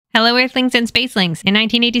Hello Earthlings and Spacelings. In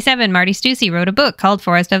 1987, Marty Steussy wrote a book called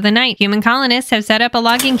Forest of the Night. Human colonists have set up a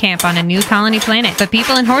logging camp on a new colony planet, but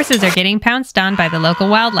people and horses are getting pounced on by the local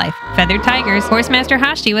wildlife. Feathered tigers. Horsemaster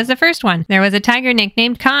Hashti was the first one. There was a tiger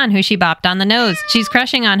nicknamed Khan who she bopped on the nose. She's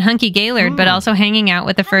crushing on Hunky Gaylord, but also hanging out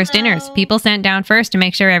with the first inners. People sent down first to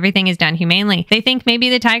make sure everything is done humanely. They think maybe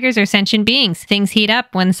the tigers are sentient beings. Things heat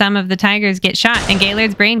up when some of the tigers get shot, and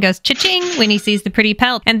Gaylord's brain goes cha-ching when he sees the pretty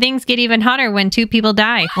pelt. And things get even hotter when two people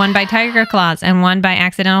die. One by tiger claws and one by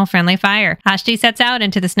accidental friendly fire. Hashti sets out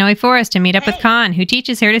into the snowy forest to meet up with Khan, who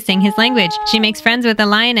teaches her to sing his language. She makes friends with a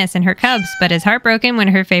lioness and her cubs, but is heartbroken when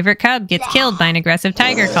her favorite cub gets killed by an aggressive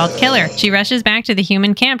tiger called Killer. She rushes back to the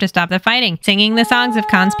human camp to stop the fighting, singing the songs of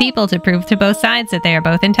Khan's people to prove to both sides that they are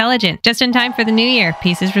both intelligent. Just in time for the new year,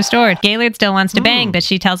 peace is restored. Gaylord still wants to bang, but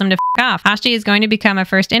she tells him to f*** off. Hashti is going to become a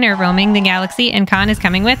first inner roaming the galaxy, and Khan is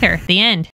coming with her. The end.